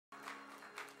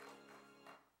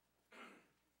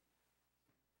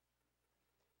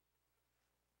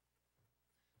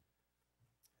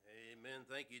Amen.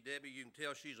 Thank you, Debbie. You can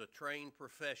tell she's a trained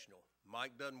professional.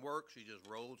 Mike doesn't work. She just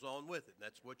rolls on with it.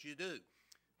 That's what you do.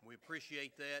 We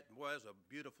appreciate that. Boy, that's a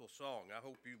beautiful song. I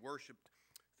hope you worshiped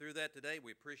through that today.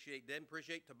 We appreciate them.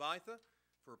 Appreciate Tabitha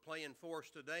for playing for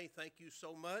us today. Thank you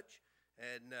so much.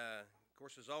 And, of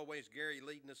course, as always, Gary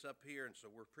leading us up here. And so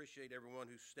we appreciate everyone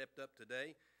who stepped up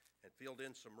today and filled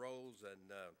in some roles. And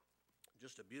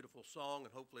just a beautiful song.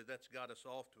 And hopefully that's got us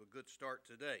off to a good start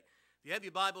today. If you have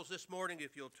your Bibles this morning,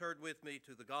 if you'll turn with me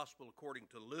to the Gospel according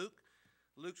to Luke.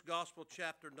 Luke's Gospel,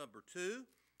 chapter number 2.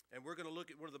 And we're going to look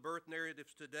at one of the birth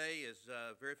narratives today. Is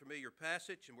a very familiar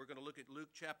passage. And we're going to look at Luke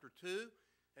chapter 2.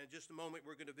 And in just a moment,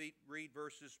 we're going to read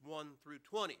verses 1 through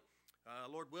 20.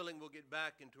 Lord willing, we'll get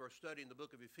back into our study in the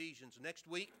book of Ephesians next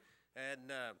week.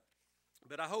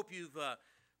 But I hope you've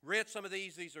read some of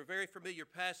these. These are very familiar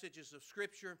passages of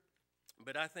Scripture.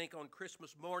 But I think on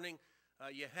Christmas morning,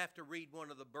 you have to read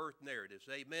one of the birth narratives.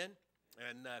 Amen?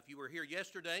 And if you were here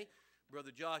yesterday,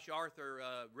 Brother Josh Arthur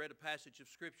read a passage of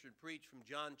Scripture and preached from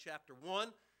John chapter 1.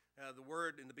 The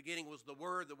Word, in the beginning was the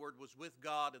Word was with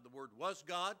God, and the Word was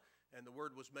God, and the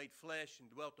Word was made flesh and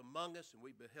dwelt among us, and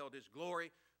we beheld His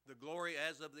glory, the glory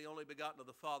as of the only begotten of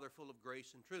the Father, full of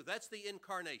grace and truth. That's the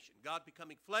incarnation, God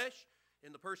becoming flesh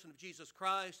in the person of Jesus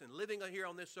Christ and living here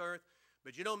on this earth.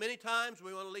 But you know, many times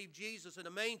we want to leave Jesus in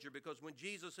a manger, because when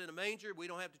Jesus is in a manger, we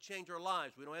don't have to change our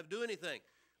lives. We don't have to do anything.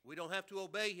 We don't have to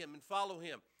obey Him and follow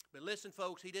Him. But listen,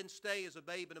 folks, He didn't stay as a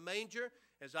babe in a manger.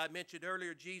 As I mentioned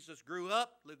earlier, Jesus grew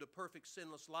up, lived a perfect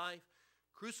sinless life,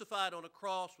 crucified on a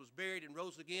cross, was buried and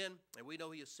rose again. And we know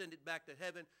He ascended back to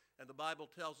heaven. And the Bible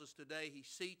tells us today He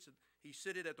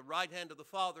seated at the right hand of the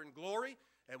Father in glory,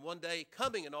 and one day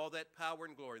coming in all that power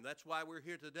and glory. And that's why we're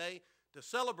here today, to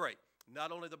celebrate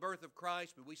not only the birth of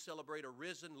Christ, but we celebrate a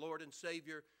risen Lord and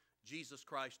Savior, Jesus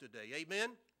Christ, today. Amen?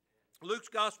 Luke's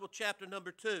Gospel, chapter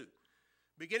number 2.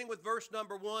 Beginning with verse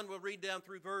number 1, we'll read down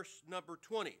through verse number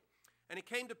 20. And it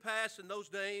came to pass in those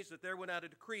days that there went out a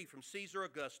decree from Caesar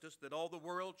Augustus that all the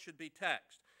world should be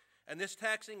taxed. And this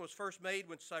taxing was first made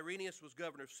when Cyrenius was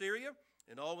governor of Syria,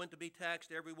 and all went to be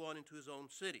taxed, every one into his own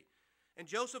city. And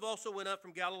Joseph also went up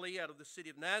from Galilee out of the city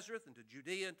of Nazareth into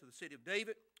Judea, into the city of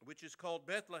David, which is called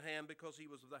Bethlehem, because he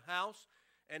was of the house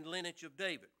and lineage of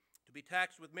David, to be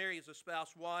taxed with Mary as a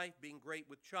spouse wife, being great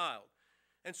with child.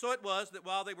 And so it was that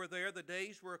while they were there, the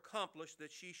days were accomplished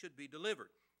that she should be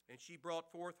delivered. And she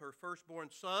brought forth her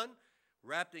firstborn son,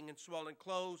 wrapped him in swaddling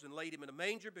clothes, and laid him in a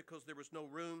manger, because there was no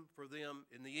room for them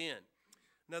in the inn.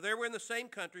 Now there were in the same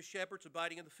country shepherds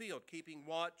abiding in the field, keeping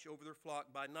watch over their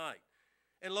flock by night.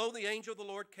 And lo, the angel of the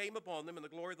Lord came upon them, and the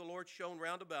glory of the Lord shone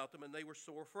round about them, and they were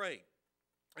sore afraid.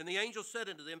 And the angel said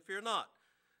unto them, Fear not,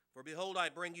 for behold, I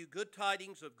bring you good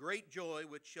tidings of great joy,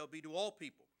 which shall be to all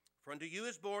people. For unto you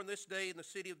is born this day in the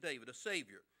city of David a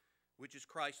Savior, which is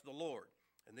Christ the Lord.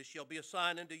 And this shall be a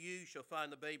sign unto you: you shall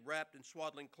find the babe wrapped in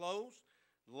swaddling clothes,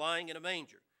 lying in a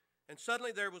manger. And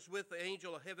suddenly there was with the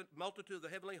angel a multitude of the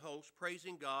heavenly hosts,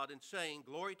 praising God, and saying,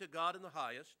 Glory to God in the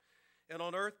highest, and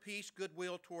on earth peace,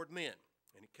 goodwill toward men.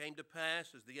 And it came to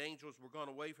pass, as the angels were gone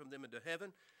away from them into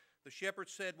heaven, the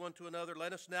shepherds said one to another,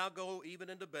 Let us now go even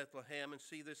into Bethlehem, and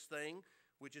see this thing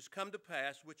which is come to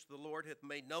pass, which the Lord hath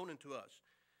made known unto us.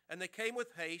 And they came with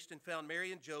haste, and found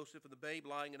Mary and Joseph and the babe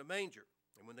lying in a manger.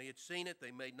 And when they had seen it,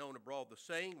 they made known abroad the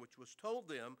saying which was told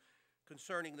them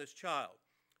concerning this child.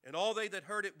 And all they that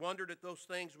heard it wondered at those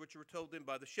things which were told them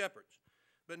by the shepherds.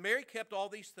 But Mary kept all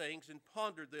these things, and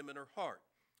pondered them in her heart.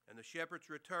 And the shepherds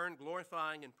returned,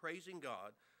 glorifying and praising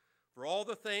God for all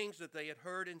the things that they had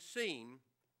heard and seen,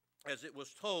 as it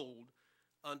was told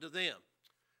unto them.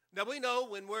 Now we know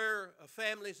when a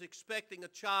family's expecting a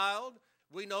child,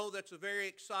 we know that's a very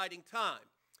exciting time.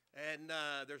 And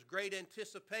there's great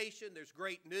anticipation, there's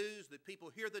great news, that people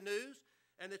hear the news,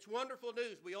 and it's wonderful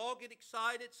news. We all get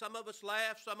excited, some of us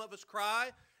laugh, some of us cry,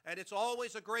 and it's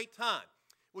always a great time.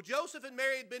 Well, Joseph and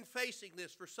Mary had been facing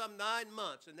this for some 9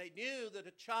 months, and they knew that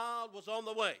a child was on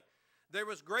the way. There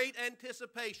was great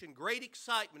anticipation, great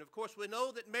excitement. Of course, we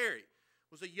know that Mary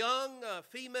was a young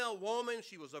female woman.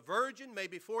 She was a virgin,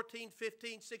 maybe 14,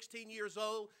 15, 16 years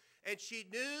old, and she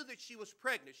knew that she was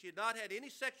pregnant. She had not had any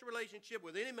sexual relationship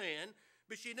with any man,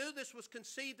 but she knew this was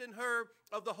conceived in her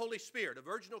of the Holy Spirit, a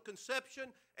virginal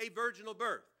conception, a virginal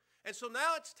birth. And so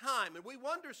now it's time, and we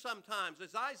wonder sometimes,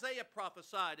 as Isaiah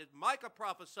prophesied, as Micah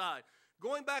prophesied,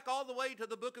 going back all the way to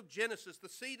the book of Genesis, the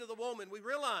seed of the woman, we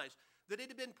realize that it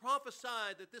had been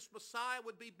prophesied that this Messiah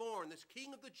would be born, this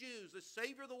King of the Jews, this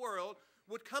Savior of the world,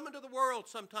 would come into the world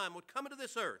sometime, would come into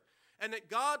this earth, and that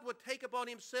God would take upon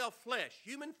Himself flesh,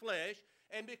 human flesh,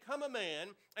 and become a man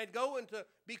and go and to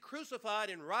be crucified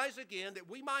and rise again, that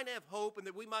we might have hope and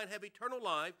that we might have eternal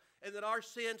life and that our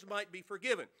sins might be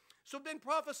forgiven. So it's been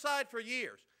prophesied for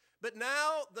years. But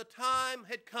now the time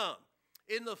had come.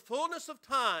 In the fullness of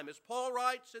time, as Paul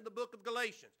writes in the book of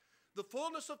Galatians, the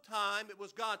fullness of time, it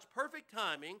was God's perfect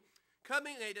timing,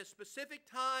 coming at a specific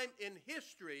time in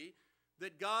history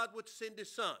that God would send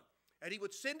his Son. And he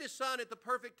would send his Son at the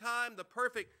perfect time, the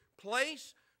perfect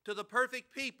place, to the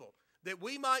perfect people, that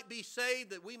we might be saved,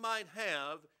 that we might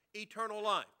have eternal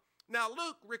life. Now,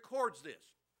 Luke records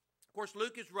this. Of course,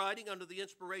 Luke is writing under the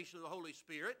inspiration of the Holy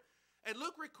Spirit, and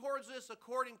Luke records this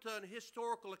according to an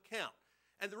historical account.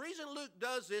 And the reason Luke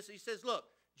does this, he says, look,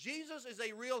 Jesus is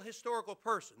a real historical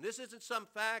person. This isn't some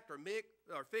fact or myth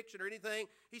or fiction or anything.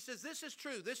 He says this is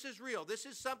true, this is real, this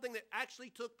is something that actually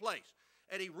took place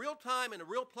at a real time and a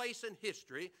real place in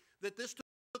history that this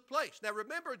took place. Now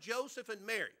remember Joseph and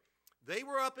Mary. They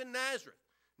were up in Nazareth.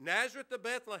 Nazareth to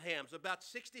Bethlehem is about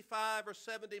 65 or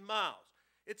 70 miles.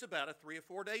 It's about a 3 or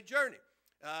 4 day journey.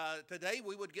 Today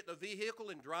we would get in a vehicle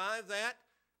and drive that.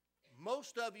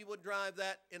 Most of you would drive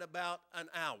that in about an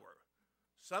hour.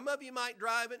 Some of you might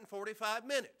drive it in 45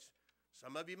 minutes.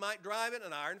 Some of you might drive it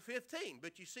an hour and 15.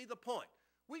 But you see the point.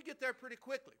 We'd get there pretty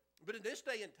quickly. But in this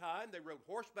day and time, they rode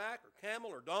horseback or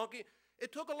camel or donkey.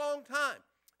 It took a long time.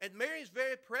 And Mary's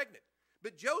very pregnant.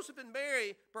 But Joseph and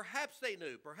Mary, perhaps they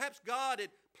knew. Perhaps God had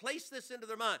placed this into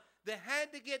their mind. They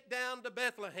had to get down to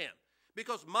Bethlehem.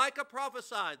 Because Micah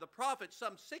prophesied, the prophet,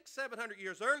 some 600-700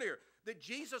 years earlier, that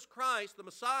Jesus Christ, the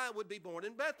Messiah, would be born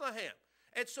in Bethlehem.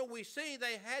 And so we see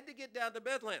they had to get down to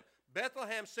Bethlehem.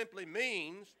 Bethlehem simply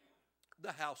means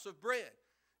the house of bread.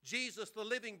 Jesus, the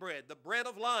living bread, the bread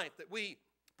of life that we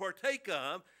partake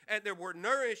of, and that we're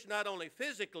nourished not only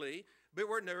physically, but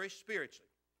we're nourished spiritually.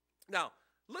 Now,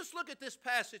 let's look at this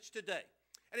passage today.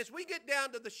 And as we get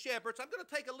down to the shepherds, I'm going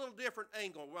to take a little different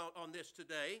angle on this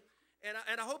today.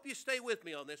 And I hope you stay with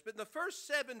me on this. But in the first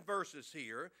 7 verses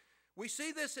here, we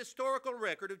see this historical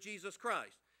record of Jesus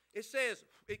Christ. It says,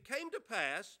 it came to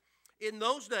pass in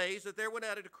those days that there went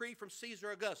out a decree from Caesar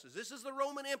Augustus. This is the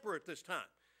Roman emperor at this time,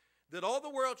 that all the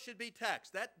world should be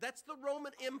taxed. That's the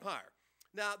Roman Empire.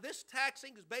 Now, this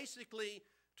taxing is basically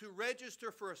to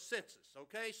register for a census,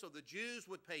 okay? So the Jews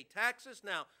would pay taxes.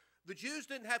 Now, the Jews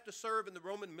didn't have to serve in the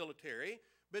Roman military,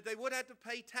 but they would have to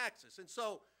pay taxes. And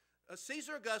so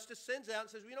Caesar Augustus sends out and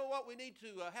says, you know what, we need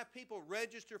to have people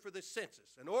register for this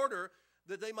census in order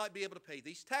that they might be able to pay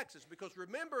these taxes. Because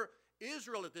remember,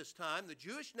 Israel at this time, the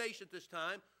Jewish nation at this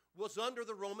time, was under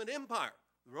the Roman Empire.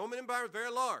 The Roman Empire was very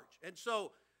large. And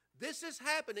so this is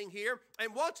happening here.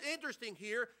 And what's interesting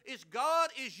here is God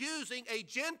is using a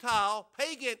Gentile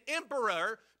pagan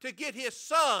emperor to get his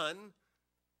son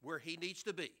where he needs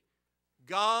to be.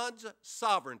 God's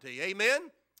sovereignty. Amen?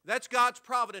 That's God's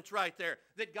providence right there,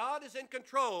 that God is in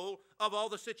control of all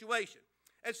the situation.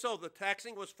 And so the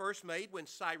taxing was first made when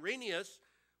Cyrenius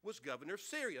was governor of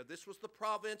Syria. This was the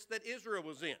province that Israel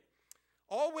was in.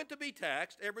 All went to be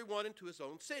taxed, everyone into his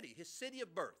own city, his city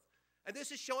of birth. And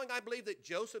this is showing, I believe, that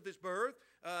Joseph is birth,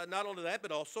 not only that,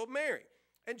 but also Mary.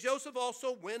 And Joseph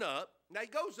also went up. Now he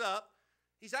goes up.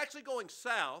 He's actually going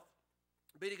south,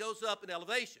 but he goes up in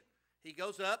elevation. He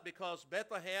goes up because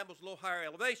Bethlehem was a little higher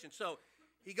elevation. So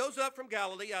he goes up from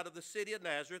Galilee out of the city of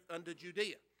Nazareth unto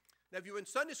Judea. Now, if you were in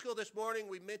Sunday school this morning,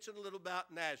 we mentioned a little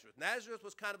about Nazareth. Nazareth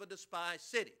was kind of a despised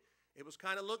city. It was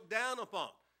kind of looked down upon.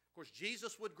 Of course,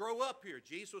 Jesus would grow up here.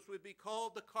 Jesus would be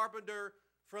called the carpenter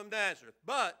from Nazareth.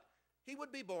 But he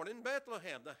would be born in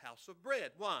Bethlehem, the house of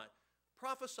bread. Why?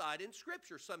 Prophesied in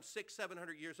Scripture some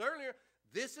 600-700 years earlier,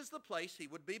 this is the place he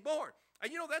would be born.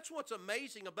 And you know, that's what's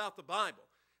amazing about the Bible.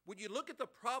 When you look at the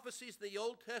prophecies in the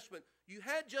Old Testament, you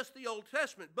had just the Old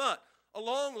Testament, but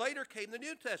along later came the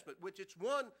New Testament, which it's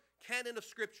one canon of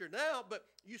Scripture now, but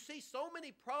you see so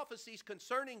many prophecies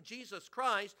concerning Jesus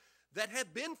Christ that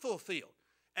have been fulfilled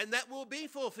and that will be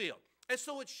fulfilled. And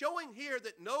so it's showing here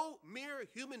that no mere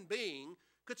human being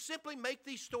could simply make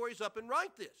these stories up and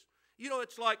write this. You know,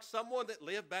 it's like someone that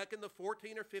lived back in the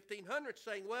 14 or 1500s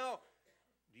saying, well,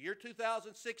 the year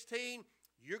 2016,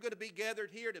 you're going to be gathered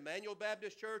here at Emmanuel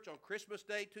Baptist Church on Christmas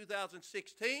Day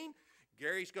 2016.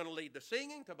 Gary's going to lead the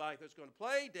singing, Tabitha's going to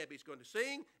play, Debbie's going to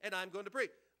sing, and I'm going to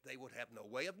preach. They would have no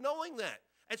way of knowing that.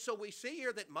 And so we see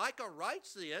here that Micah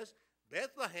writes this,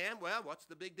 Bethlehem, well, what's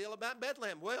the big deal about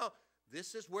Bethlehem? Well,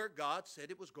 this is where God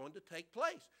said it was going to take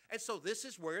place. And so this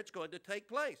is where it's going to take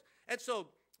place. And so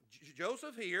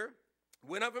Joseph here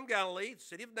went up from Galilee, the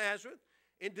city of Nazareth,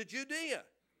 into Judea,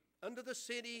 under the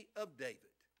city of David.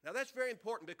 Now that's very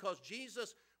important because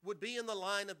Jesus would be in the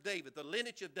line of David, the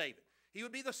lineage of David. He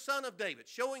would be the son of David,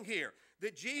 showing here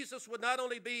that Jesus would not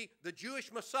only be the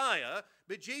Jewish Messiah,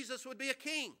 but Jesus would be a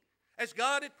king. As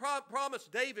God had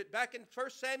promised David back in 1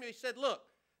 Samuel, he said, look,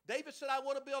 David said, I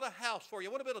want to build a house for you.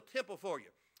 I want to build a temple for you.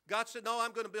 God said, no,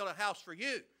 I'm going to build a house for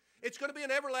you. It's going to be an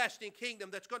everlasting kingdom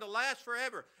that's going to last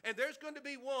forever. And there's going to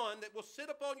be one that will sit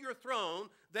upon your throne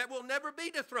that will never be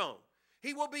dethroned.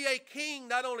 He will be a king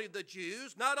not only of the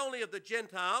Jews, not only of the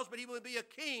Gentiles, but he will be a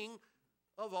king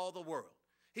of all the world.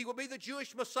 He will be the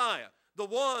Jewish Messiah, the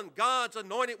one, God's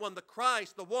anointed one, the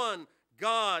Christ, the one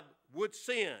God would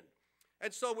send.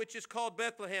 And so, which is called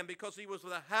Bethlehem, because he was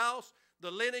the house,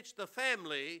 the lineage, the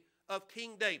family of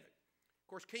King David. Of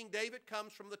course, King David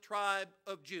comes from the tribe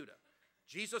of Judah.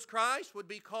 Jesus Christ would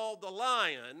be called the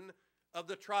Lion of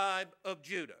the tribe of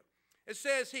Judah. It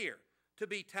says here, to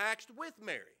be taxed with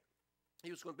Mary.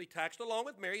 He was going to be taxed along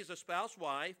with Mary as a spouse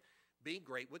wife, being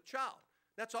great with child.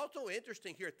 That's also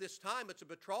interesting here at this time. It's a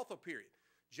betrothal period.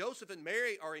 Joseph and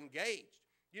Mary are engaged.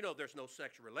 You know, there's no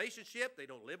sexual relationship. They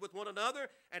don't live with one another.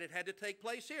 And it had to take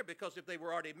place here because if they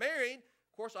were already married,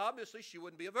 of course, obviously, she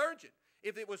wouldn't be a virgin.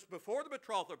 If it was before the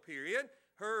betrothal period,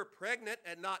 her pregnant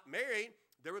and not married,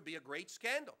 there would be a great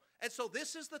scandal. And so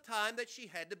this is the time that she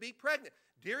had to be pregnant,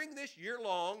 during this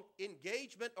year-long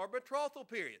engagement or betrothal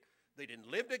period. They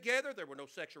didn't live together. There were no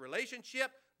sexual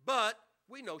relationship, but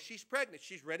we know she's pregnant.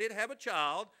 She's ready to have a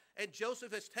child, and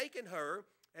Joseph has taken her.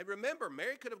 And remember,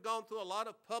 Mary could have gone through a lot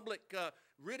of public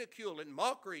ridicule and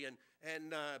mockery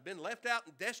and been left out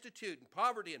and destitute and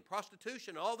poverty and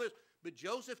prostitution and all this, but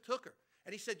Joseph took her.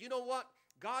 And he said, you know what?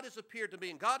 God has appeared to me,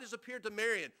 and God has appeared to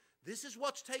Mary, and this is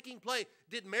what's taking place.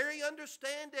 Did Mary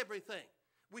understand everything?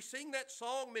 We sing that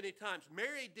song many times.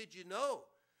 Mary, did you know?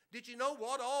 Did you know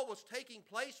what all was taking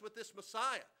place with this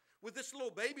Messiah? With this little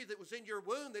baby that was in your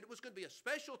womb, that it was going to be a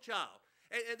special child.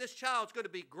 And this child's going to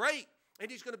be great.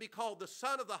 And he's going to be called the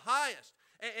Son of the Highest.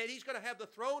 And he's going to have the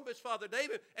throne of his father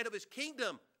David. And of his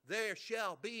kingdom there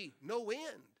shall be no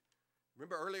end.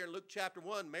 Remember earlier in Luke chapter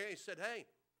 1, Mary said, hey,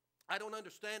 I don't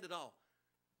understand it all.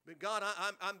 But God,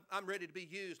 I'm ready to be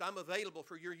used. I'm available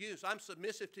for your use. I'm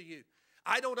submissive to you.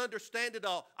 I don't understand it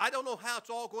all. I don't know how it's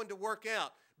all going to work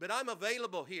out. But I'm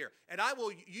available here. And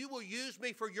you will use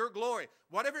me for your glory.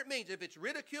 Whatever it means. If it's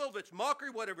ridicule, if it's mockery,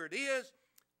 whatever it is,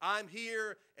 I'm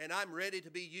here and I'm ready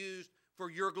to be used for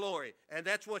your glory. And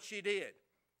that's what she did.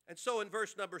 And so in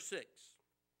verse number 6,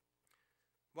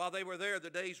 while they were there, the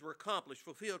days were accomplished,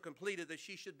 fulfilled, completed, that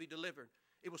she should be delivered.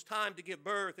 It was time to give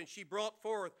birth, and she brought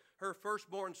forth her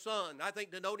firstborn son. I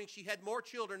think denoting she had more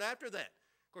children after that.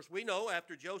 Of course, we know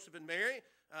after Joseph and Mary,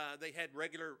 they had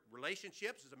regular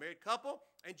relationships as a married couple,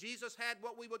 and Jesus had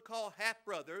what we would call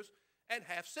half-brothers and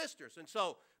half-sisters. And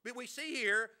so, but we see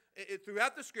here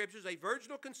throughout the Scriptures a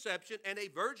virginal conception and a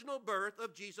virginal birth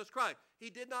of Jesus Christ. He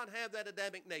did not have that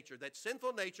Adamic nature, that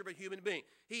sinful nature of a human being.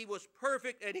 He was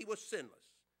perfect and he was sinless.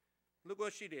 Look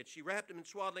what she did. She wrapped him in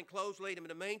swaddling clothes, laid him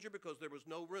in a manger because there was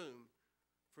no room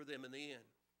for them in the inn.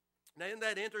 Now, isn't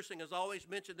that interesting, as always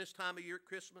mentioned this time of year at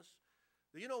Christmas?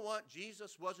 You know what?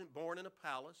 Jesus wasn't born in a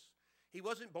palace. He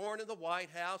wasn't born in the White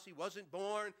House. He wasn't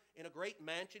born in a great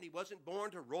mansion. He wasn't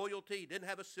born to royalty. He didn't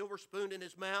have a silver spoon in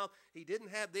his mouth. He didn't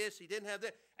have this. He didn't have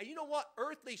that. And you know what?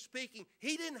 Earthly speaking,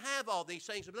 he didn't have all these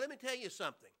things. But let me tell you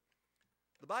something.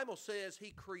 The Bible says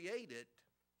he created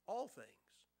all things.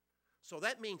 So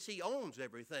that means he owns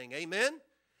everything. Amen?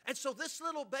 And so this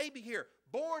little baby here,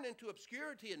 born into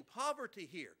obscurity and poverty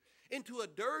here, into a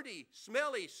dirty,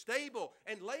 smelly stable,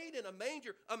 and laid in a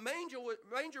manger. A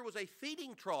manger was a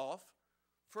feeding trough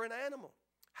for an animal.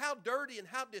 How dirty and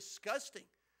how disgusting.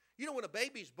 You know, when a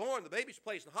baby's born, the baby's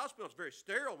placed in the hospital. It's very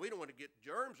sterile. We don't want to get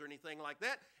germs or anything like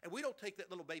that. And we don't take that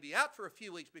little baby out for a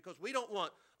few weeks because we don't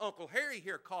want Uncle Harry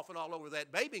here coughing all over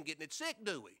that baby and getting it sick,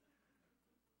 do we?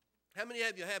 How many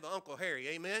of you have an Uncle Harry?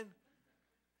 Amen?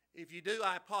 If you do,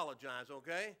 I apologize,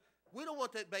 okay? We don't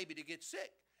want that baby to get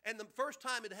sick. And the first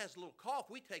time it has a little cough,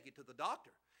 we take it to the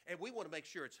doctor. And we want to make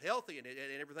sure it's healthy and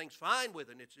everything's fine with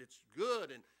it. And it's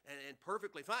good and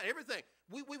perfectly fine. Everything.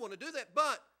 We want to do that.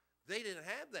 But they didn't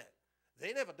have that. They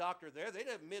didn't have a doctor there. They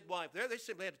didn't have a midwife there. They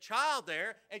simply had a child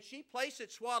there. And she placed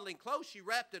it swaddling clothes. She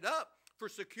wrapped it up for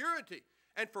security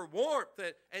and for warmth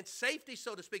and safety,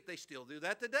 so to speak. They still do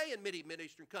that today in many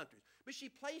Mideastern countries. But she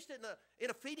placed it in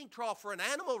a feeding trough for an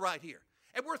animal right here.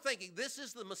 And we're thinking, this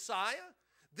is the Messiah?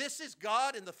 This is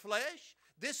God in the flesh?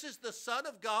 This is the Son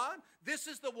of God. This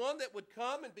is the one that would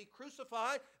come and be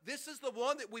crucified. This is the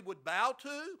one that we would bow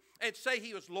to and say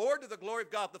he was Lord to the glory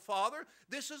of God the Father.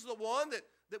 This is the one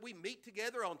that we meet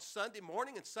together on Sunday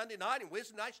morning and Sunday night and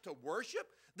Wednesday nights to worship.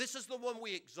 This is the one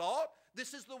we exalt.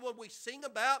 This is the one we sing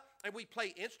about and we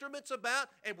play instruments about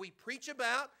and we preach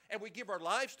about and we give our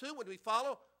lives to when we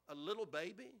follow a little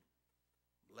baby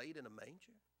laid in a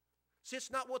manger. See,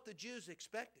 it's not what the Jews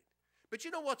expected. But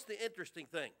you know what's the interesting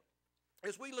thing?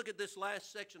 As we look at this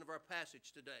last section of our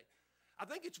passage today, I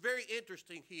think it's very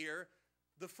interesting here.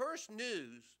 The first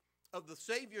news of the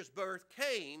Savior's birth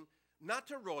came not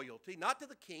to royalty, not to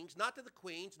the kings, not to the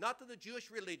queens, not to the Jewish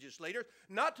religious leaders,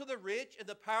 not to the rich and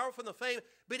the powerful and the famous,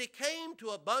 but it came to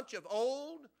a bunch of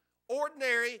old,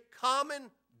 ordinary,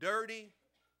 common, dirty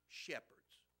shepherds.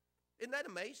 Isn't that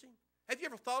amazing? Have you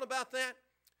ever thought about that?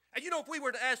 And you know, if we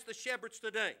were to ask the shepherds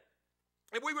today,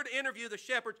 if we were to interview the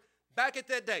shepherds back at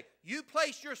that day, you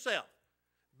place yourself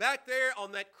back there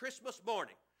on that Christmas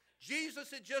morning. Jesus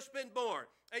had just been born.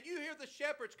 And you hear the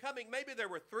shepherds coming. Maybe there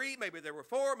were 3, maybe there were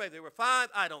 4, maybe there were 5.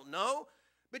 I don't know.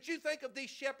 But you think of these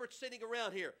shepherds sitting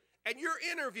around here, and you're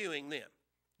interviewing them.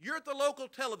 You're at the local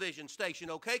television station,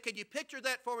 okay? Can you picture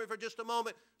that for me for just a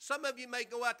moment? Some of you may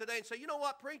go out today and say, you know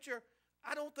what, preacher?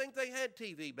 I don't think they had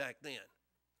TV back then.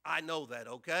 I know that,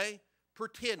 okay?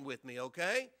 Pretend with me,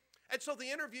 okay? And so the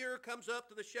interviewer comes up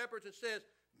to the shepherds and says,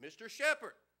 Mr.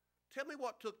 Shepherd, tell me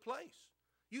what took place.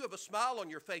 You have a smile on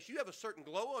your face. You have a certain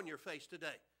glow on your face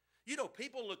today. You know,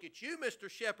 people look at you, Mr.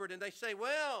 Shepherd, and they say,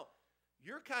 well,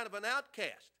 you're kind of an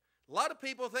outcast. A lot of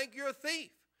people think you're a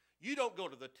thief. You don't go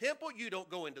to the temple. You don't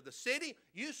go into the city.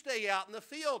 You stay out in the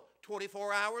field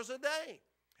 24 hours a day.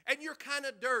 And you're kind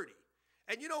of dirty.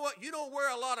 And you know what? You don't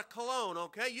wear a lot of cologne,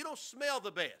 okay? You don't smell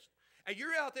the best. And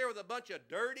you're out there with a bunch of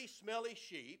dirty, smelly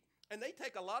sheep, and they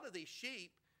take a lot of these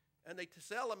sheep, and they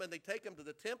sell them, and they take them to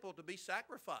the temple to be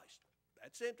sacrificed.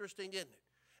 That's interesting, isn't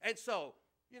it? And so,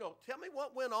 you know, tell me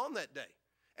what went on that day.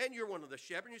 And you're one of the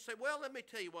shepherds, and you say, well, let me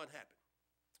tell you what happened.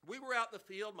 We were out in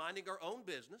the field minding our own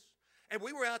business, and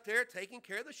we were out there taking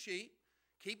care of the sheep,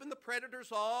 keeping the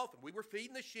predators off, and we were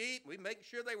feeding the sheep, and we making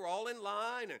sure they were all in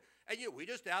line, and you know, we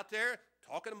just out there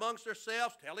talking amongst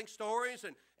ourselves, telling stories,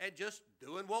 and just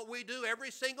doing what we do every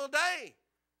single day.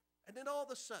 And then all of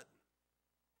a sudden,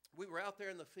 we were out there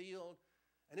in the field,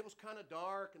 and it was kind of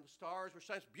dark, and the stars were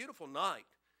shining. It's a beautiful night.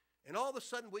 And all of a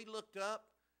sudden, we looked up,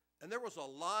 and there was a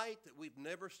light that we've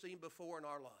never seen before in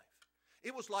our life.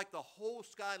 It was like the whole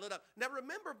sky lit up. Now,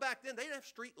 remember back then, they didn't have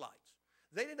street lights.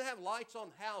 They didn't have lights on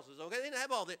houses, okay? They didn't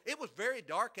have all that. It was very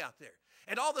dark out there.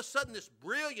 And all of a sudden, this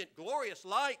brilliant, glorious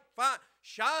light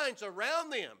shines around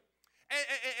them.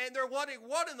 And they're wondering,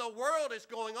 what in the world is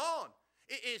going on?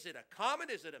 Is it a comet?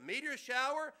 Is it a meteor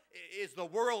shower? Is the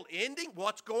world ending?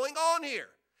 What's going on here?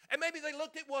 And maybe they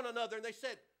looked at one another and they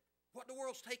said, what in the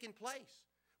world's taking place?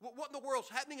 What in the world's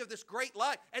happening of this great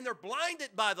light? And they're blinded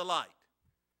by the light.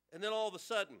 And then all of a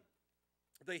sudden,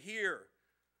 they hear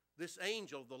this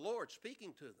angel of the Lord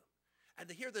speaking to them. And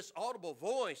they hear this audible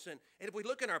voice. And if we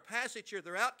look in our passage here,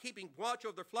 they're out keeping watch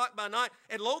over their flock by night.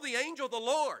 And lo, the angel of the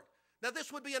Lord. Now,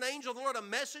 this would be an angel of the Lord, a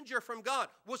messenger from God.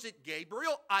 Was it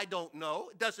Gabriel? I don't know.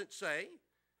 It doesn't say. It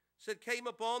said, came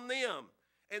upon them.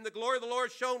 And the glory of the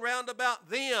Lord shone round about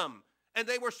them. And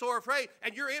they were sore afraid.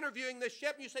 And you're interviewing this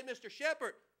shepherd. You say, Mr.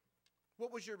 Shepherd,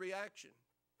 what was your reaction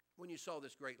when you saw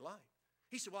this great light?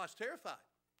 He said, well, I was terrified.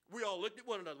 We all looked at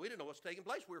one another. We didn't know what's taking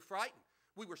place. We were frightened.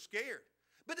 We were scared.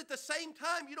 But at the same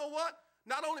time, you know what?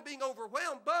 Not only being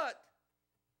overwhelmed, but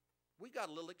we got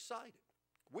a little excited.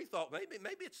 We thought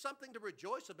maybe it's something to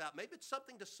rejoice about. Maybe it's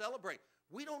something to celebrate.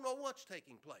 We don't know what's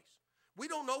taking place. We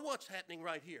don't know what's happening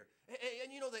right here.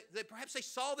 And you know, perhaps they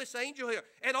saw this angel here.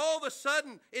 And all of a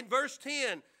sudden, in verse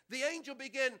 10, the angel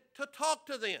began to talk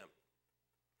to them.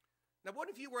 Now, what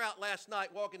if you were out last night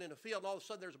walking in a field and all of a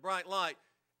sudden there's a bright light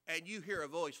and you hear a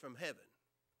voice from heaven?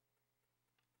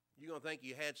 You're going to think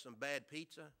you had some bad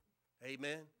pizza?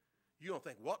 Amen? You're going to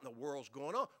think, what in the world's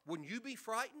going on? Wouldn't you be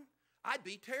frightened? I'd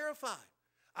be terrified.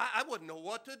 I wouldn't know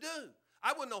what to do.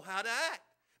 I wouldn't know how to act.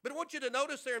 But I want you to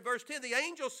notice there in verse 10, the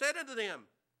angel said unto them,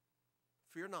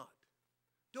 fear not.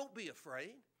 Don't be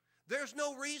afraid. There's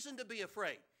no reason to be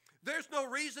afraid. There's no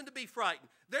reason to be frightened.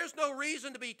 There's no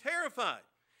reason to be terrified.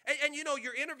 And you know,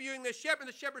 you're interviewing this shepherd, and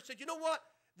the shepherd said, you know what?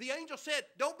 The angel said,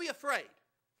 don't be afraid.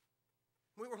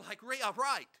 We were like, yeah,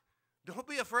 right. Don't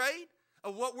be afraid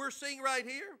of what we're seeing right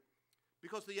here.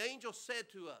 Because the angel said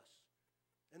to us,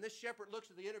 and this shepherd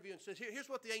looks at the interview and says, here's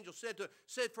what the angel said to him.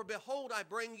 Said, for behold, I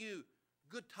bring you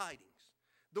good tidings.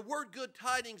 The word good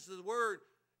tidings is the word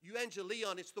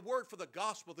euangelion. It's the word for the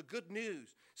gospel, the good news.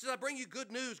 It says, I bring you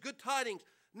good news, good tidings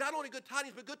Not only good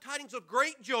tidings, but good tidings of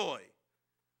great joy,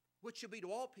 which should be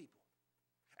to all people.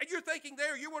 And you're thinking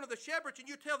there, you're one of the shepherds, and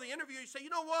you tell the interviewer, you say, you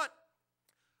know what?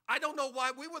 I don't know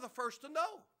why we were the first to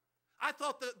know. I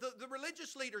thought the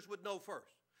religious leaders would know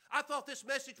first. I thought this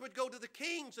message would go to the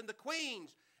kings and the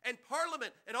queens and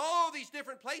parliament and all these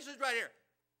different places right here.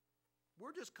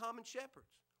 We're just common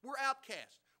shepherds. We're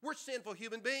outcasts. We're sinful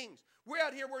human beings. We're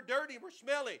out here, we're dirty, we're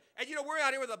smelly. And we're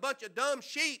out here with a bunch of dumb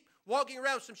sheep, walking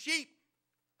around with some sheep.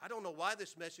 I don't know why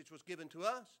this message was given to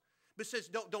us. But it says,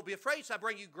 don't be afraid. So I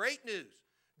bring you great news.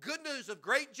 Good news of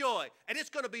great joy. And it's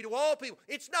going to be to all people.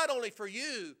 It's not only for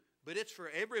you, but it's for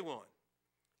everyone.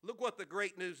 Look what the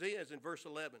great news is in verse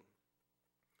 11.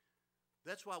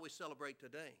 That's why we celebrate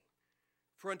today.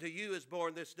 For unto you is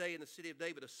born this day in the city of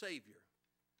David a Savior,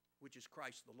 which is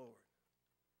Christ the Lord.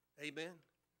 Amen.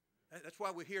 That's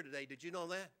why we're here today. Did you know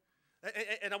that?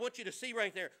 And I want you to see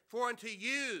right there. For unto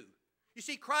you. You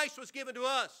see, Christ was given to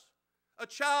us. A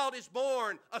child is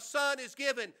born. A son is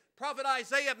given. Prophet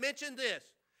Isaiah mentioned this.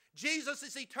 Jesus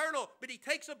is eternal, but he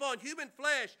takes upon human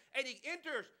flesh and he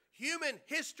enters human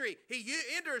history. He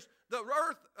enters the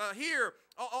earth here,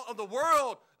 on the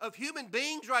world of human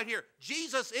beings right here.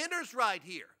 Jesus enters right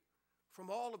here from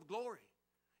all of glory.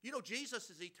 You know, Jesus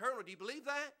is eternal. Do you believe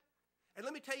that? And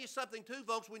let me tell you something too,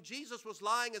 folks. When Jesus was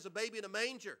lying as a baby in a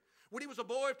manger, when he was a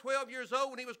boy of 12 years old,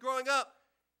 when he was growing up,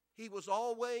 he was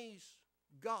always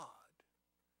God.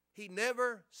 He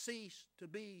never ceased to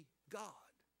be God.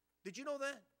 Did you know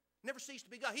that? Never ceased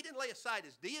to be God. He didn't lay aside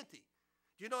his deity.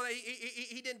 Do you know that?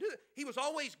 He didn't do it. He was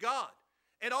always God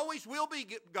and always will be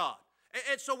God.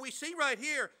 And so we see right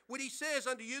here when he says,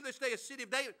 unto you this day a city of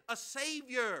David, a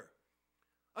Savior.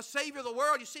 A Savior of the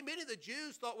world. You see, many of the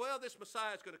Jews thought, well, this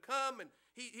Messiah is going to come and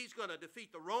he's going to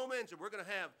defeat the Romans and we're going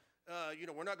to have,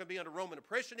 we're not going to be under Roman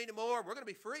oppression anymore. We're going to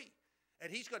be free.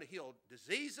 And he's going to heal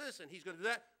diseases and he's going to do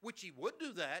that, which he would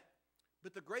do that.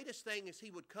 But the greatest thing is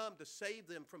he would come to save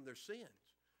them from their sins.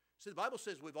 See, the Bible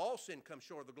says we've all sinned, come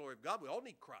short of the glory of God. We all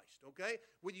need Christ, okay?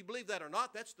 Whether you believe that or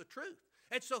not, that's the truth.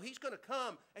 And so he's going to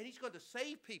come and he's going to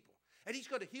save people. And he's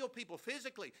going to heal people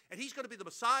physically. And he's going to be the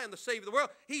Messiah and the Savior of the world.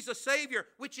 He's a Savior,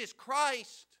 which is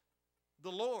Christ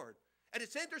the Lord. And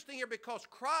it's interesting here because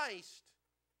Christ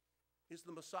is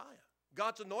the Messiah,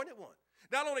 God's anointed one.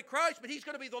 Not only Christ, but he's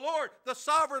going to be the Lord, the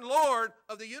sovereign Lord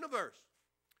of the universe.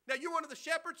 Now, you're one of the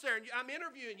shepherds there, and I'm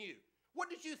interviewing you. What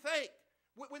did you think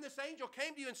when this angel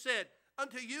came to you and said,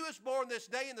 unto you is born this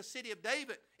day in the city of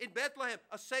David, in Bethlehem,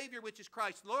 a Savior, which is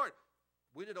Christ the Lord?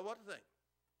 We didn't know what to think.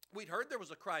 We'd heard there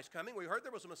was a Christ coming. We heard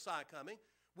there was a Messiah coming.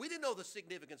 We didn't know the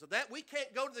significance of that. We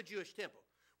can't go to the Jewish temple.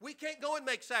 We can't go and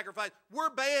make sacrifice. We're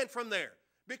banned from there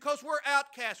because we're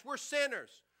outcasts. We're sinners.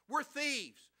 We're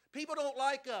thieves. People don't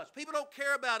like us. People don't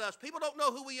care about us. People don't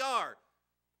know who we are.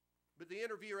 But the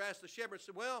interviewer asked the shepherd,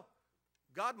 said, well,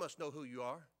 God must know who you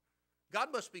are.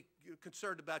 God must be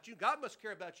concerned about you. God must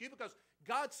care about you because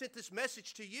God sent this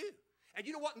message to you. And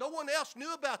you know what? No one else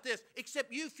knew about this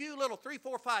except you few little 3,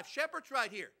 4, 5 shepherds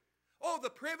right here. Oh, the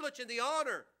privilege and the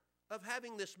honor of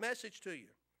having this message to you.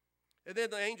 And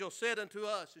then the angel said unto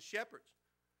us as shepherds,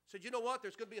 said, you know what?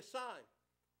 There's going to be a sign.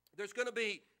 There's going to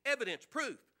be evidence,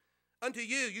 proof. Unto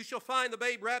you, you shall find the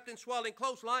babe wrapped in swaddling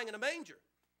clothes lying in a manger.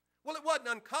 Well, it wasn't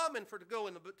uncommon to go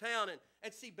in the town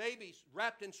and see babies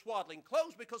wrapped in swaddling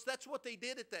clothes because that's what they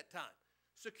did at that time.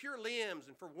 Secure limbs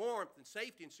and for warmth and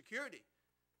safety and security.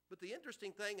 But the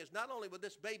interesting thing is not only would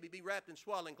this baby be wrapped in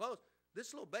swaddling clothes,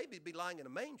 this little baby would be lying in a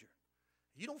manger.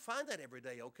 You don't find that every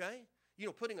day, okay? You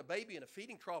know, putting a baby in a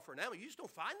feeding trough for an animal, you just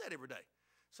don't find that every day.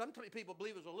 Some people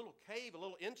believe it was a little cave, a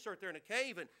little insert there in a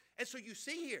cave. And so you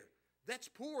see here, that's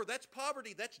poor, that's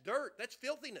poverty, that's dirt, that's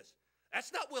filthiness.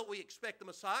 That's not what we expect the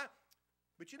Messiah.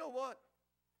 But you know what?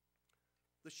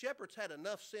 The shepherds had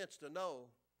enough sense to know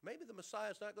maybe the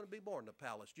Messiah is not going to be born in the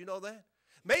palace. Do you know that?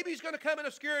 Maybe he's going to come in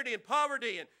obscurity and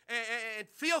poverty and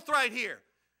filth right here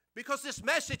because this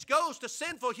message goes to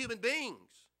sinful human beings.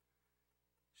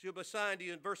 She'll be assigned to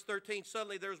you in verse 13.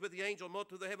 Suddenly there was with the angel a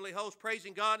multitude of the heavenly host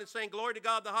praising God and saying, glory to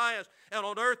God the highest, and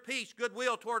on earth peace,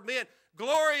 goodwill toward men.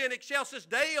 Glory in excelsis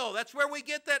Deo. That's where we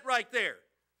get that right there.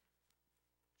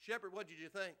 Shepherd, what did you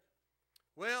think?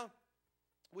 Well,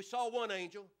 we saw one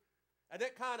angel, and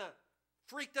that kind of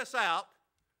freaked us out.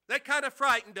 That kind of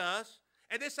frightened us.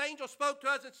 And this angel spoke to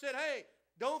us and said, hey,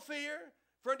 don't fear,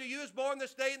 for unto you is born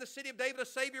this day in the city of David a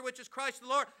Savior, which is Christ the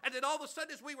Lord. And then all of a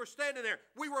sudden, as we were standing there,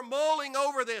 we were mulling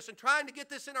over this and trying to get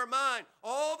this in our mind.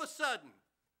 All of a sudden,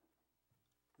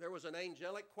 there was an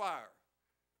angelic choir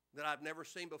that I've never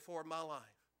seen before in my life.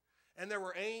 And there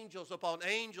were angels upon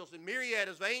angels and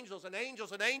myriads of angels and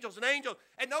angels and angels and angels.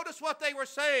 And notice what they were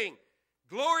saying.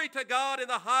 Glory to God in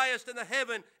the highest in the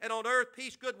heaven, and on earth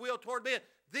peace, goodwill toward men.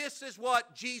 This is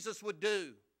what Jesus would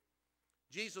do.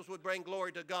 Jesus would bring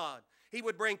glory to God. He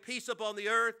would bring peace upon the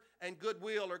earth and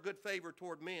goodwill or good favor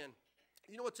toward men.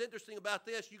 You know what's interesting about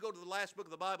this? You go to the last book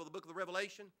of the Bible, the book of the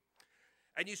Revelation,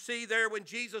 and you see there when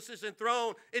Jesus is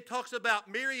enthroned, it talks about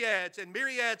myriads and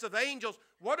myriads of angels.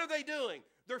 What are they doing?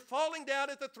 They're falling down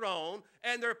at the throne,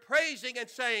 and they're praising and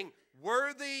saying,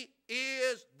 worthy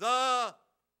is the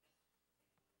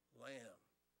Lamb.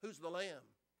 Who's the Lamb?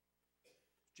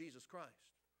 Jesus Christ.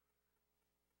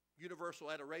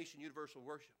 Universal adoration, universal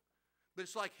worship. But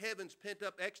it's like heaven's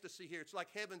pent-up ecstasy here. It's like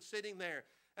heaven sitting there,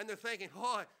 and they're thinking,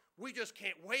 oh, we just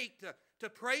can't wait to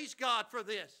praise God for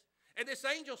this. And this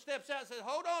angel steps out and says,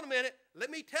 hold on a minute.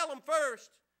 Let me tell them first,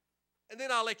 and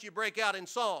then I'll let you break out in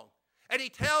song. And he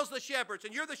tells the shepherds,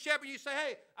 and you're the shepherd, you say,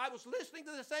 hey, I was listening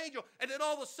to this angel, and then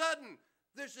all of a sudden,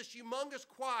 there's this humongous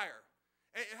choir.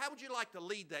 And how would you like to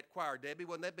lead that choir, Debbie?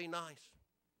 Wouldn't that be nice?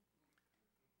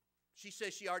 She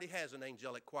says she already has an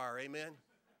angelic choir, amen?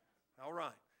 All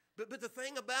right. But the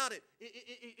thing about it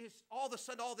is all of a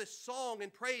sudden all this song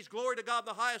and praise, glory to God in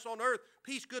the highest on earth,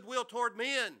 peace, goodwill toward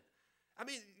men. I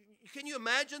mean, can you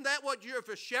imagine that? What you're, if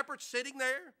a shepherd sitting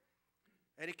there?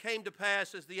 And it came to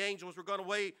pass as the angels were gone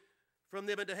away from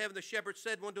them into heaven, the shepherds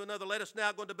said one to another, let us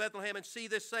now go into Bethlehem and see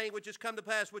this saying which has come to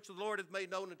pass, which the Lord hath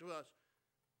made known unto us.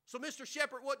 So, Mr.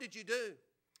 Shepherd, what did you do?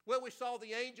 Well, we saw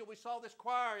the angel, we saw this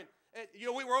choir, and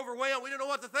we were overwhelmed. We didn't know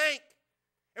what to think.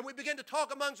 And we began to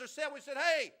talk amongst ourselves. We said,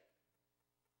 hey,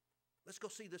 let's go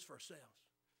see this for ourselves.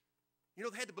 You know,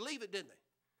 they had to believe it, didn't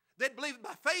they? They'd believe it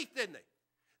by faith, didn't they?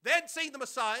 They hadn't seen the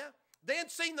Messiah. They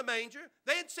hadn't seen the manger.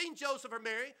 They hadn't seen Joseph or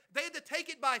Mary. They had to take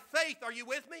it by faith. Are you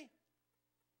with me?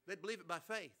 They'd believe it by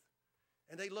faith.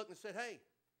 And they looked and said, hey,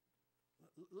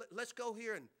 let's go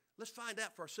here and let's find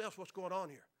out for ourselves what's going on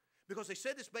here. Because they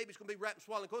said this baby's going to be wrapped in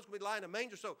swaddling clothes, going to be lying in a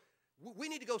manger, so we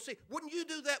need to go see. Wouldn't you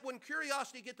do that? Wouldn't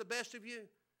curiosity get the best of you?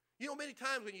 You know, many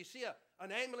times when you see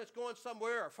an ambulance going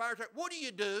somewhere or a fire truck, what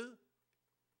do?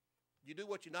 You do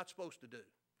what you're not supposed to do.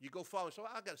 You go follow. So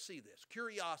I've got to see this.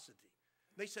 Curiosity.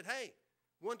 They said, hey,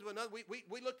 one to another.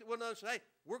 We looked at one another and said, hey,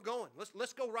 we're going.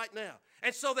 Let's go right now.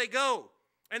 And so they go.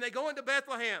 And they go into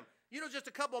Bethlehem. You know, just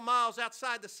a couple of miles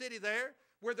outside the city there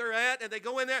where they're at. And they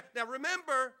go in there. Now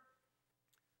remember,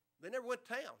 they never went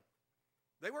to town.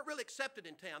 They weren't really accepted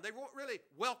in town. They weren't really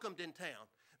welcomed in town.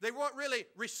 They weren't really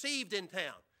received in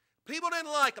town. People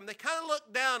didn't like them. They kind of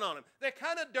looked down on them. They're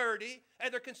kind of dirty,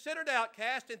 and they're considered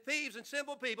outcasts and thieves and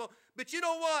sinful people. But you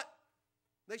know what?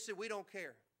 They said, we don't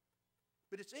care.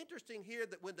 But it's interesting here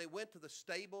that when they went to the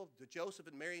stable, to Joseph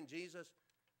and Mary and Jesus,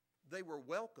 they were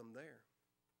welcome there.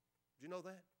 Did you know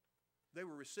that? They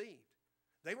were received.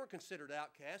 They weren't considered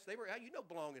outcasts. They were, you don't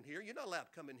belong in here. You're not allowed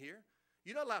to come in here.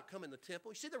 You're not allowed to come in the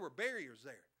temple. You see, there were barriers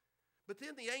there. But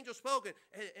then the angel spoke,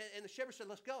 and the shepherd said,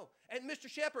 let's go. And Mr.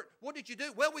 Shepherd, what did you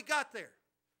do? Well, we got there.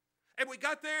 And we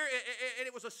got there, and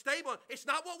it was a stable. It's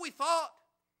not what we thought.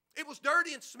 It was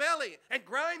dirty and smelly and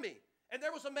grimy. And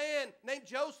there was a man named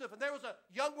Joseph, and there was a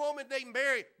young woman named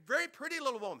Mary, very pretty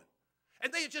little woman.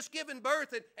 And they had just given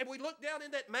birth, and we looked down in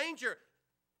that manger,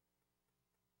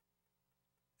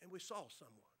 and we saw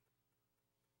someone.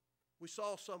 We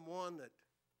saw someone that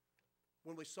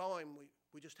when we saw him,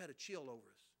 we just had a chill over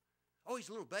us. Oh, he's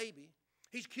a little baby.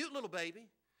 He's a cute little baby.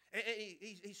 And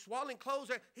he's swaddling clothes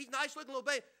there. He's a nice looking little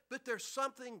baby. But there's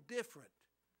something different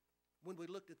when we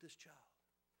looked at this child.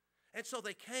 And so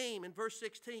they came in verse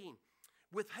 16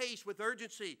 with haste, with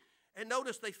urgency. And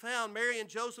notice they found Mary and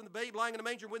Joseph and the babe lying in a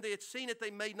manger. When they had seen it, they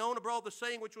made known abroad the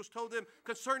saying which was told them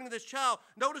concerning this child.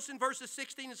 Notice in verses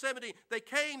 16 and 17, they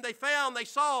came, they found, they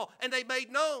saw, and they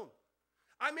made known.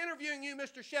 I'm interviewing you,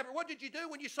 Mr. Shepherd. What did you do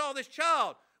when you saw this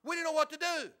child? We didn't know what to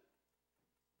do.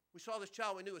 We saw this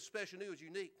child we knew was special, knew was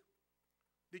unique.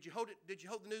 Did you hold it? Did you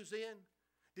hold the news in?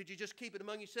 Did you just keep it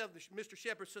among yourselves? Mr.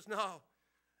 Shepherd says, no,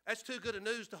 that's too good a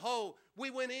news to hold. We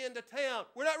went into town.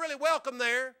 We're not really welcome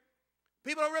there.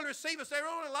 People don't really receive us. They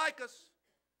don't really like us.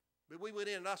 But we went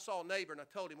in, and I saw a neighbor, and I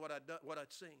told him what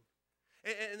I'd seen.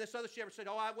 And this other shepherd said,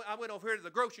 oh, I went over here to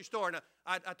the grocery store, and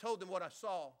I told them what I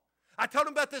saw. I told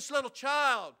them about this little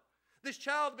child. This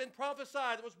child had been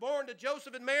prophesied that was born to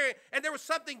Joseph and Mary, and there was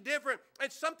something different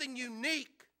and something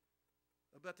unique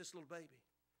about this little baby.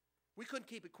 We couldn't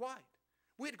keep it quiet.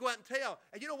 We had to go out and tell.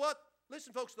 And you know what?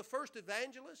 Listen, folks, the first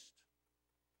evangelists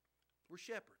were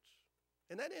shepherds.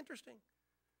 Isn't that interesting?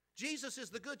 Jesus is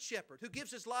the good shepherd who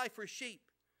gives his life for his sheep.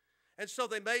 And so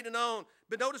they made it known.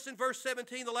 But notice in verse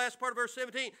 17, the last part of verse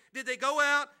 17, did they go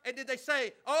out and did they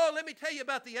say, oh, let me tell you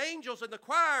about the angels and the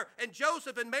choir and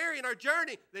Joseph and Mary and our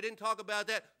journey? They didn't talk about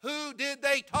that. Who did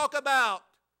they talk about?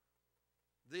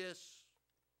 this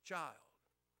child?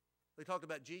 They talked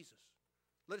about Jesus.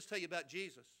 Let us tell you about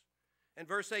Jesus. In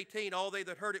verse 18, all they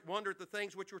that heard it wondered at the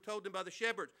things which were told them by the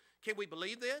shepherds. Can we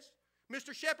believe this?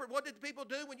 Mr. Shepherd, what did the people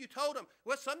do when you told them?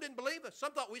 Well, some didn't believe us.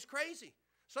 Some thought we was crazy.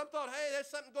 Some thought, hey, there's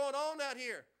something going on out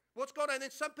here. What's going on? And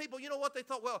then some people, you know what they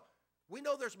thought? Well, we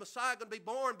know there's a Messiah going to be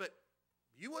born, but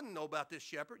you wouldn't know about this,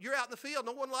 shepherd. You're out in the field.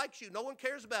 No one likes you. No one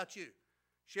cares about you.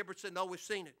 Shepherd said, no, we've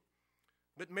seen it.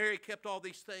 But Mary kept all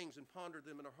these things and pondered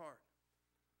them in her heart.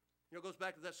 You know, it goes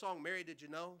back to that song, Mary, did you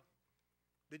know?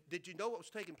 Did you know what was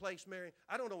taking place, Mary?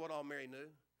 I don't know what all Mary knew.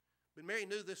 But Mary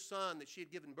knew this son that she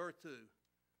had given birth to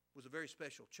was a very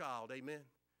special child. Amen.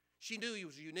 She knew he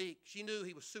was unique. She knew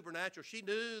he was supernatural. She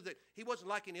knew that he wasn't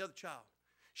like any other child.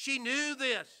 She knew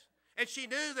this. And she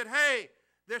knew that, hey,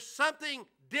 there's something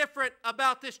different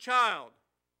about this child.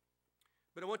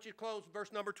 But I want you to close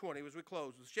verse number 20 as we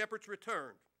close. The shepherds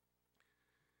returned,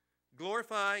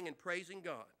 glorifying and praising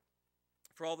God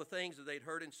for all the things that they'd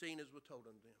heard and seen as was told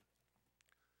unto them.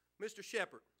 Mr.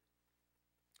 Shepherd,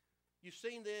 you've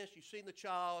seen this, you've seen the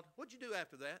child. What'd you do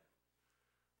after that?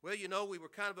 Well, you know, we were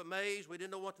kind of amazed. We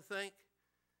didn't know what to think.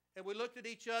 And we looked at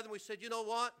each other and we said, you know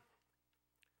what?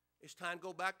 It's time to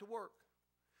go back to work.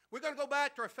 We're going to go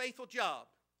back to our faithful job.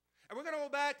 And we're going to go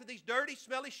back to these dirty,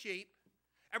 smelly sheep.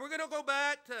 And we're going to go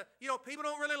back to, you know, people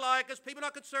don't really like us. People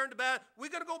not concerned about it. We're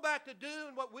going to go back to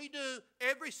doing what we do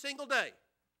every single day.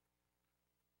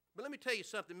 But let me tell you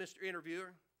something, Mr.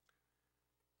 Interviewer.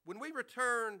 When we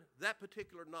returned that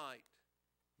particular night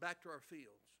back to our fields,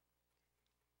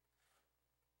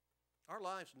 our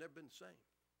lives have never been the same.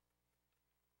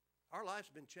 Our lives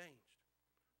have been changed.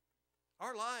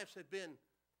 Our lives have been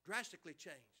drastically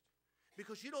changed.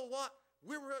 Because you know what?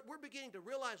 We're beginning to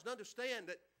realize and understand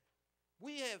that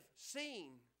we have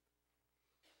seen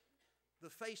the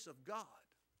face of God.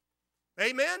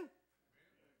 Amen?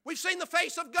 We've seen the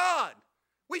face of God.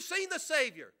 We've seen the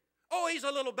Savior. Oh, he's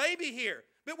a little baby here.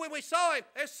 But when we saw him,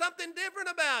 there's something different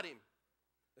about him.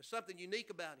 There's something unique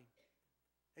about him.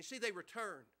 And see, they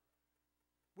returned.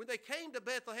 When they came to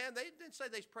Bethlehem, they didn't say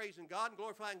they was praising God and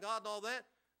glorifying God and all that.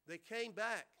 They came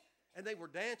back, and they were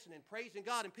dancing and praising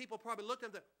God. And people probably looked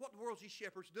at them, what in the world is these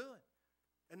shepherds doing?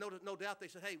 And no doubt they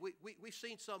said, hey, we've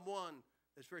seen someone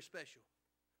that's very special.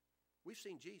 We've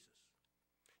seen Jesus.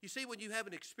 You see, when you have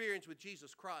an experience with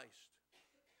Jesus Christ,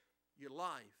 your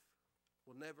life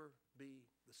will never be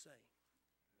the same.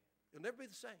 It'll never be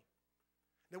the same.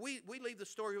 Now, we leave the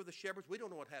story of the shepherds. We don't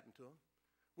know what happened to them.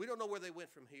 We don't know where they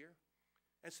went from here.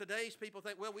 And today's people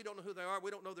think, well, we don't know who they are.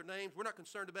 We don't know their names. We're not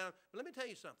concerned about them. But let me tell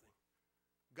you something.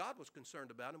 God was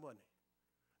concerned about them, wasn't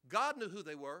he? God knew who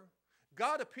they were.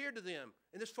 God appeared to them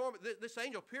in this form. This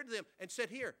angel appeared to them and said,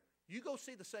 here, you go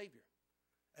see the Savior.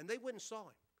 And they went and saw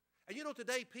him. And you know,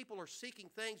 today people are seeking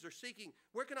things. They're seeking,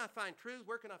 where can I find truth?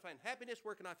 Where can I find happiness?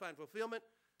 Where can I find fulfillment?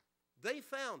 They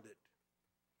found it.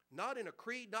 Not in a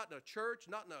creed, not in a church,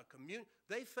 not in a community.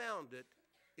 They found it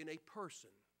in a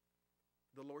person,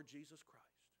 the Lord Jesus Christ.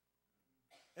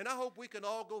 And I hope we can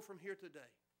all go from here today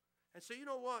and say, you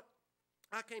know what?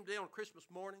 I came down on Christmas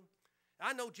morning.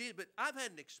 I know Jesus, but I've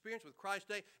had an experience with Christ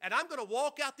today, and I'm going to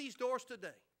walk out these doors today,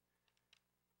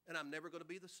 and I'm never going to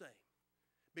be the same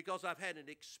because I've had an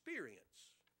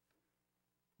experience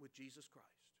with Jesus Christ.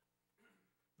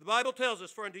 The Bible tells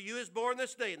us, for unto you is born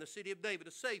this day in the city of David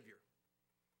a Savior,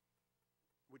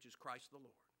 which is Christ the Lord.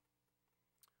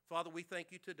 Father, we thank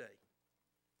you today.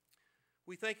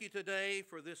 We thank you today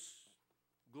for this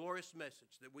glorious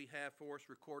message that we have for us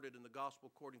recorded in the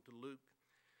gospel according to Luke.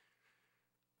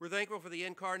 We're thankful for the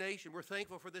incarnation. We're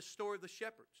thankful for this story of the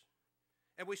shepherds.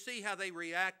 And we see how they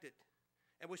reacted.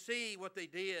 And we see what they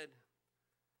did.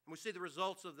 And we see the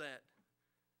results of that.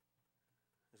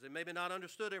 As they maybe not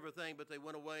understood everything, but they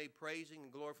went away praising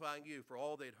and glorifying you for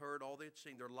all they'd heard, all they'd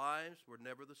seen. Their lives were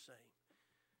never the same.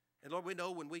 And Lord, we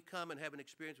know when we come and have an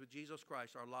experience with Jesus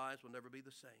Christ, our lives will never be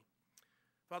the same.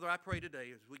 Father, I pray today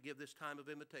as we give this time of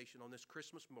invitation on this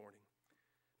Christmas morning,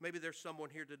 maybe there's someone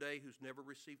here today who's never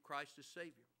received Christ as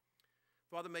Savior.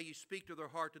 Father, may you speak to their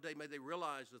heart today. May they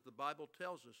realize that the Bible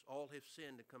tells us all have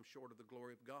sinned and come short of the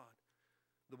glory of God.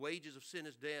 The wages of sin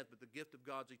is death, but the gift of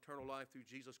God's eternal life through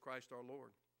Jesus Christ our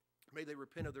Lord. May they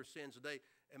repent of their sins today,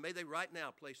 and may they right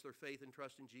now place their faith and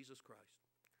trust in Jesus Christ.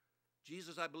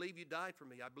 Jesus, I believe you died for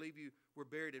me. I believe you were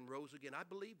buried and rose again. I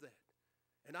believe that.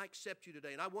 And I accept you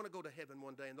today. And I want to go to heaven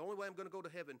one day. And the only way I'm going to go to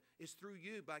heaven is through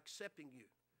you, by accepting you.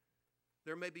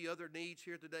 There may be other needs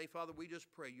here today. Father, we just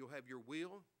pray you'll have your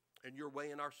will and your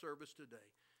way in our service today.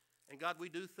 And God, we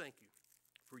do thank you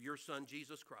for your Son,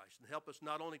 Jesus Christ. And help us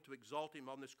not only to exalt him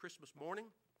on this Christmas morning,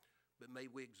 but may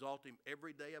we exalt him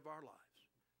every day of our lives.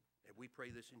 And we pray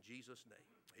this in Jesus'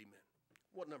 name. Amen.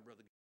 What number, Brother?